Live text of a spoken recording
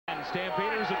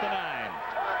Stampeders at the 9.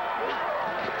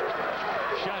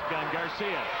 Shotgun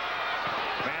Garcia.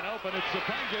 Man open, it's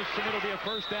Sapunjas, and it'll be a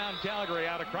first down Calgary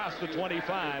out across the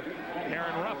 25.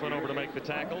 Aaron Ruffin over to make the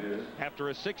tackle after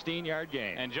a 16-yard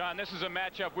gain. And John, this is a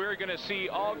matchup we're going to see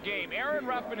all game. Aaron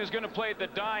Ruffin is going to play the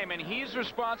dime, and his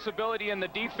responsibility in the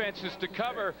defense is to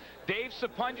cover Dave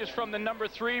Sapunjas from the number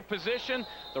 3 position.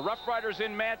 The Roughriders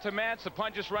in man-to-man.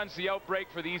 Sapunjas runs the outbreak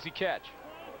for the easy catch.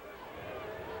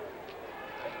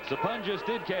 Sapunjas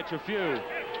did catch a few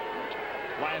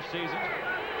last season.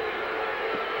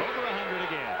 Over 100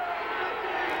 again.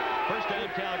 First down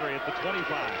Calgary at the 25.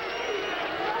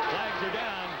 Flags are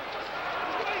down.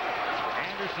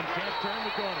 Anderson can't turn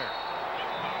the corner.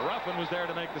 Ruffin was there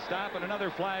to make the stop, and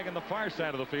another flag on the far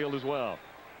side of the field as well.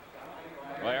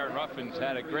 Well, Aaron Ruffin's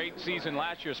had a great season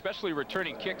last year, especially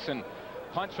returning kicks and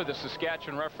punts for the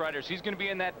Saskatchewan Roughriders. He's going to be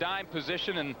in that dime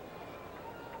position, and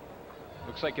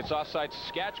looks like it's offside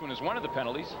Saskatchewan as one of the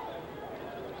penalties.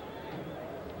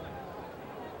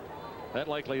 That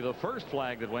likely the first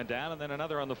flag that went down, and then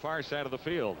another on the far side of the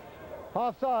field.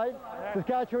 Offside.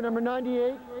 Saskatchewan number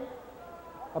 98.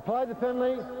 Apply the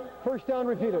penalty. First down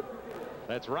repeated.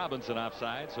 That's Robinson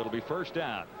offside, so it'll be first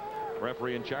down.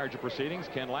 Referee in charge of proceedings,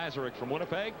 Ken Lazaruk from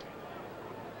Winnipeg.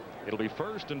 It'll be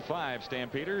 1st and 5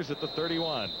 Stampeders at the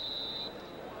 31.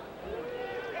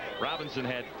 Robinson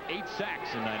had 8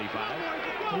 sacks in 95.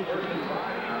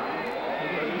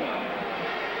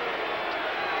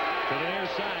 To the near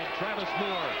side, Travis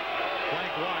Moore,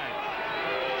 flank wide.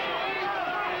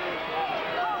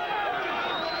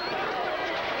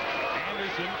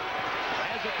 Anderson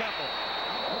has a couple.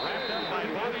 Wrapped up by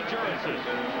Bobby Jurison.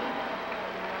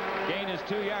 Gain is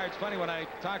 2 yards. Funny, when I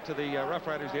talked to the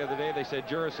Roughriders the other day, they said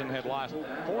Jurison had lost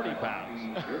 40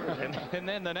 pounds. and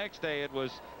then the next day it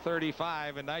was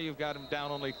 35, and now you've got him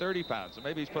down only 30 pounds. So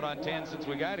maybe he's put on 10 since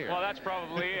we got here. Well, that's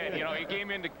probably it. You know, he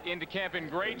came into camp in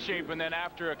great shape, and then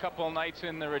after a couple of nights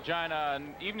in the Regina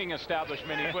evening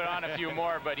establishment, he put on a few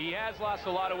more. But he has lost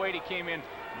a lot of weight. He came in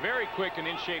very quick and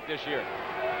in shape this year.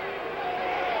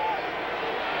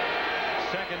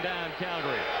 Second down,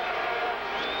 Calgary.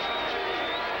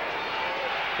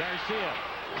 Garcia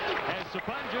has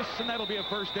Sapunjas, and that'll be a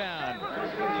first down.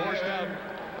 Forced out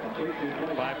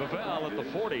by Bavel at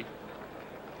the 40.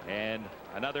 And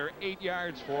another 8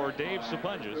 yards for Dave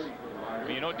Sapunjas.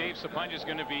 You know, Dave Sapunjas is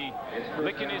going to be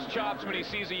licking his chops when he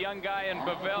sees a young guy in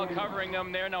Bavel covering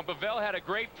them there. Now, Bavel had a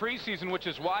great preseason, which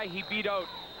is why he beat out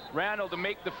Randall to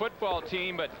make the football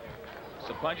team. But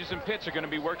Sapunjas and Pitts are going to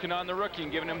be working on the rookie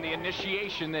and giving him the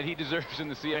initiation that he deserves in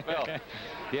the CFL.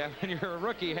 Yeah, when you're a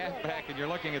rookie halfback and you're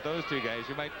looking at those two guys,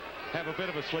 you might have a bit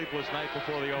of a sleepless night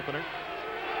before the opener.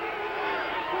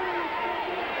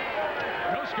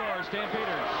 No score,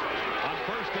 Stampeders. On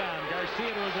first down,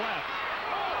 Garcia to his left.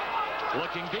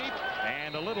 Looking deep,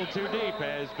 and a little too deep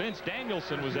as Vince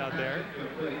Danielson was out there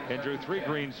and drew 3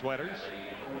 green sweaters.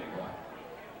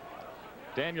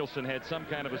 Danielson had some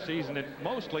kind of a season,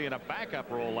 mostly in a backup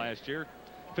role last year.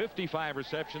 55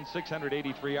 receptions,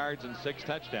 683 yards, and 6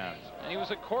 touchdowns. And he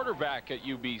was a quarterback at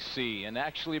UBC, and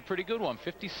actually a pretty good one.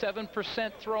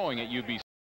 57% throwing at UBC.